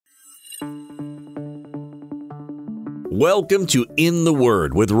Welcome to In the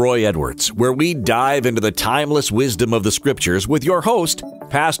Word with Roy Edwards, where we dive into the timeless wisdom of the Scriptures with your host,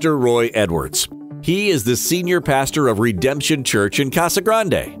 Pastor Roy Edwards. He is the senior pastor of Redemption Church in Casa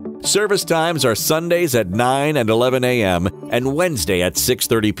Grande. Service times are Sundays at 9 and 11 a.m. and Wednesday at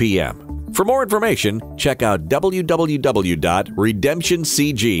 6:30 p.m. For more information, check out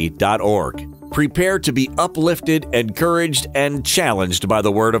www.redemptioncg.org. Prepare to be uplifted, encouraged, and challenged by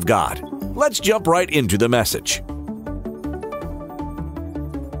the Word of God. Let's jump right into the message.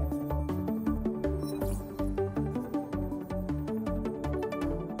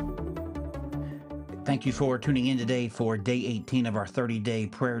 Thank you for tuning in today for day 18 of our 30-day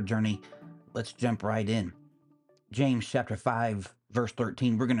prayer journey. Let's jump right in. James chapter 5, verse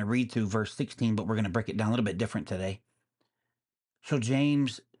 13. We're going to read through verse 16, but we're going to break it down a little bit different today. So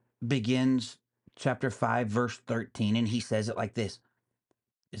James begins chapter 5, verse 13, and he says it like this.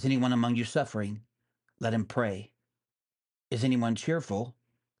 Is anyone among you suffering? Let him pray. Is anyone cheerful?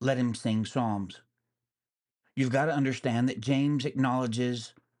 Let him sing psalms. You've got to understand that James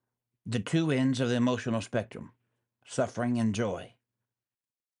acknowledges the two ends of the emotional spectrum, suffering and joy,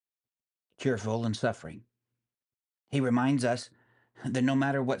 cheerful and suffering. He reminds us that no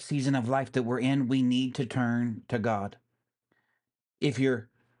matter what season of life that we're in, we need to turn to God. If you're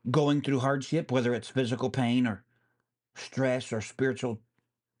going through hardship, whether it's physical pain or stress or spiritual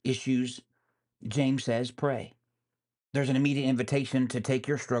issues, James says, pray. There's an immediate invitation to take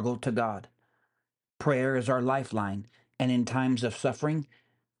your struggle to God. Prayer is our lifeline, and in times of suffering,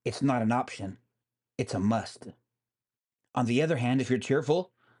 it's not an option, it's a must. On the other hand, if you're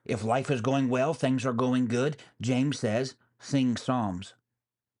cheerful, if life is going well, things are going good, James says, sing psalms.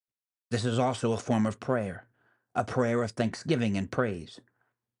 This is also a form of prayer, a prayer of thanksgiving and praise.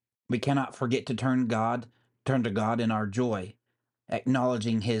 We cannot forget to turn to God in our joy,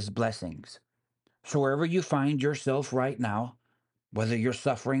 acknowledging His blessings. So wherever you find yourself right now, whether you're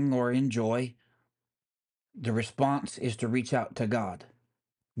suffering or in joy, the response is to reach out to God,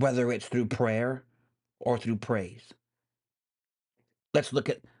 whether it's through prayer or through praise. Let's look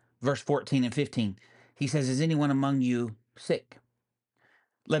at verse 14 and 15. He says, is anyone among you sick?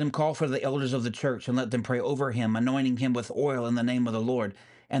 Let him call for the elders of the church and let them pray over him, anointing him with oil in the name of the Lord.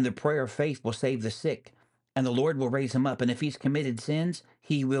 And the prayer of faith will save the sick, and the Lord will raise him up. And if he's committed sins,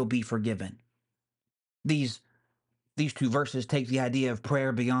 he will be forgiven. These two verses take the idea of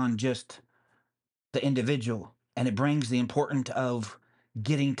prayer beyond just the individual, and it brings the importance of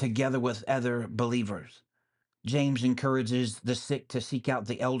getting together with other believers. James encourages the sick to seek out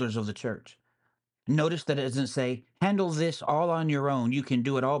the elders of the church. Notice that it doesn't say, handle this all on your own. You can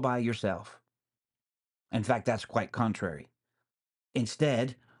do it all by yourself. In fact, that's quite contrary.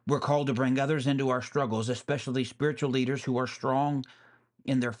 Instead, we're called to bring others into our struggles, especially spiritual leaders who are strong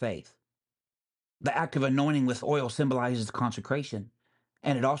in their faith. The act of anointing with oil symbolizes consecration,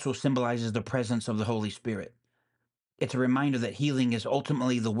 and it also symbolizes the presence of the Holy Spirit. It's a reminder that healing is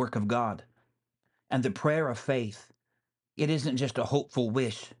ultimately the work of God. And the prayer of faith, it isn't just a hopeful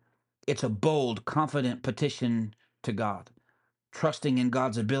wish. It's a bold, confident petition to God, trusting in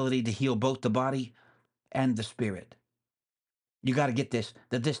God's ability to heal both the body and the spirit. You got to get this,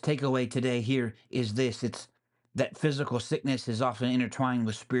 that this takeaway today here is this. It's that physical sickness is often intertwined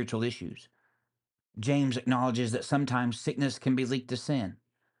with spiritual issues. James acknowledges that sometimes sickness can be linked to sin.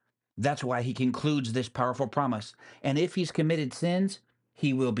 That's why he concludes this powerful promise. And if he's committed sins,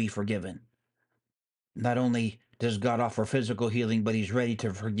 he will be forgiven. Not only does God offer physical healing, but he's ready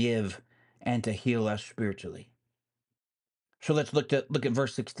to forgive and to heal us spiritually. So let's look at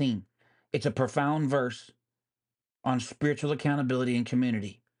verse 16. It's a profound verse on spiritual accountability and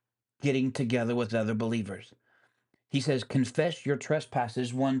community, getting together with other believers. He says, confess your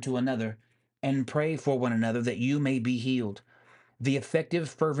trespasses one to another and pray for one another that you may be healed. The effective,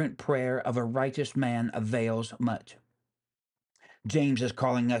 fervent prayer of a righteous man avails much. James is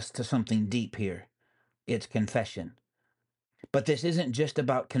calling us to something deep here. It's confession. But this isn't just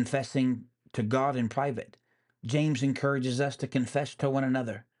about confessing to God in private. James encourages us to confess to one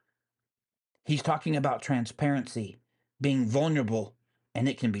another. He's talking about transparency, being vulnerable, and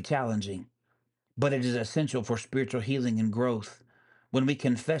it can be challenging. But it is essential for spiritual healing and growth. When we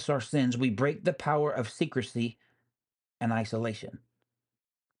confess our sins, we break the power of secrecy and isolation.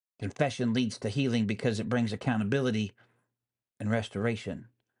 Confession leads to healing because it brings accountability and restoration.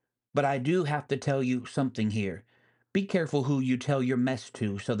 But I do have to tell you something here. Be careful who you tell your mess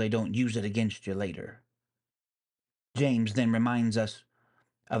to so they don't use it against you later. James then reminds us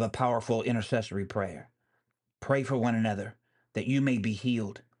of a powerful intercessory prayer. Pray for one another that you may be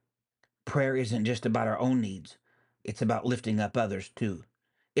healed. Prayer isn't just about our own needs. It's about lifting up others too.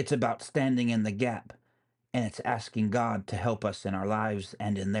 It's about standing in the gap and it's asking God to help us in our lives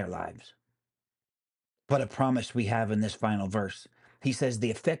and in their lives. What a promise we have in this final verse. He says,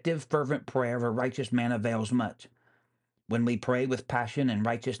 the effective, fervent prayer of a righteous man avails much. When we pray with passion and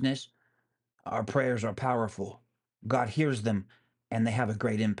righteousness, our prayers are powerful. God hears them, and they have a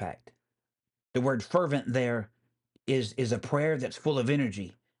great impact. The word fervent there is a prayer that's full of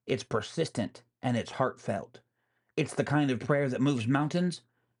energy. It's persistent, and it's heartfelt. It's the kind of prayer that moves mountains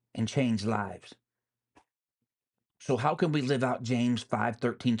and changes lives. So how can we live out James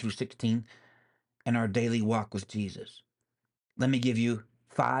 5:13 through 16 in our daily walk with Jesus? Let me give you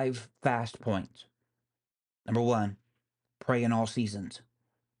 5 fast points. Number 1, pray in all seasons.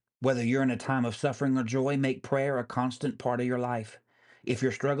 Whether you're in a time of suffering or joy, make prayer a constant part of your life. If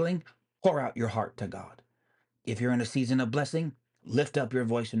you're struggling, pour out your heart to God. If you're in a season of blessing, lift up your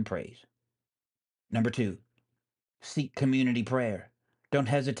voice in praise. Number 2, seek community prayer. Don't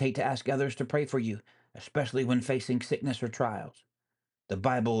hesitate to ask others to pray for you, especially when facing sickness or trials. The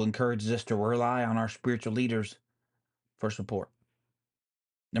Bible encourages us to rely on our spiritual leaders for support.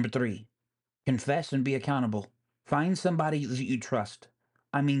 Number 3, confess and be accountable. Find somebody that you trust.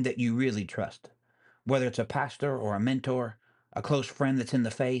 I mean that you really trust. Whether it's a pastor or a mentor, a close friend that's in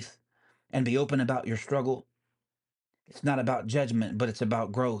the faith, and be open about your struggle. It's not about judgment, but it's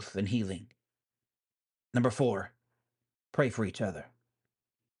about growth and healing. Number 4, pray for each other.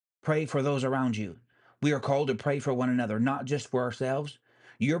 Pray for those around you. We are called to pray for one another, not just for ourselves.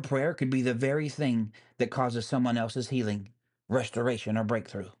 Your prayer could be the very thing that causes someone else's healing, restoration, or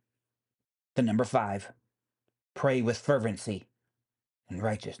breakthrough. The number 5, pray with fervency and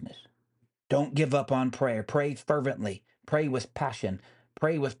righteousness. Don't give up on prayer. Pray fervently. Pray with passion.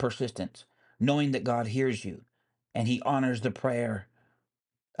 Pray with persistence, knowing that God hears you and he honors the prayer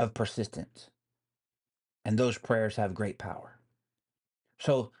of persistence. And those prayers have great power.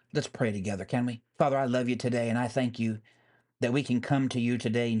 So let's pray together, can we? Father, I love you today, and I thank you that we can come to you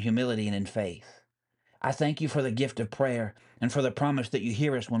today in humility and in faith. I thank you for the gift of prayer and for the promise that you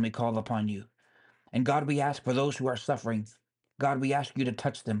hear us when we call upon you. And God, we ask for those who are suffering. God, we ask you to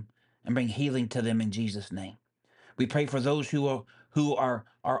touch them and bring healing to them in Jesus' name. We pray for those who are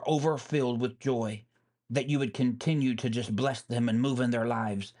overfilled with joy, that you would continue to just bless them and move in their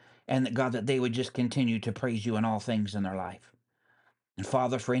lives, and that God, that they would just continue to praise you in all things in their life. And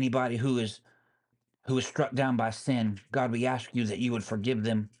Father, for anybody who is struck down by sin, God, we ask you that you would forgive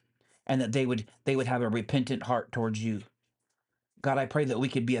them and that they would have a repentant heart towards you. God, I pray that we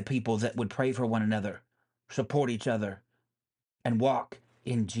could be a people that would pray for one another, support each other, and walk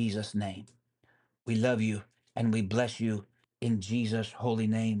in Jesus' name. We love you and we bless you in Jesus' holy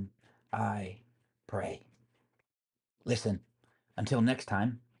name. I pray. Listen, until next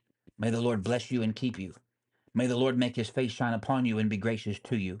time, may the Lord bless you and keep you. May the Lord make his face shine upon you and be gracious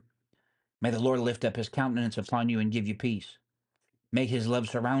to you. May the Lord lift up his countenance upon you and give you peace. May his love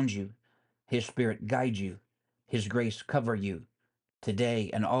surround you, his spirit guide you, his grace cover you, today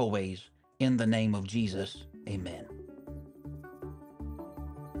and always, in the name of Jesus. Amen.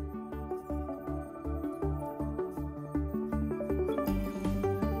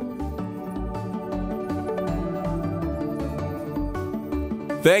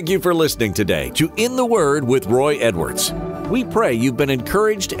 Thank you for listening today to In the Word with Roy Edwards. We pray you've been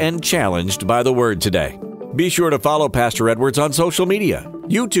encouraged and challenged by the Word today. Be sure to follow Pastor Edwards on social media,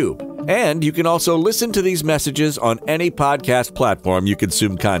 YouTube, and you can also listen to these messages on any podcast platform you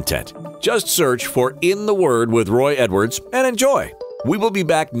consume content. Just search for In the Word with Roy Edwards and enjoy. We will be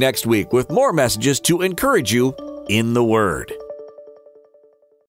back next week with more messages to encourage you in the Word.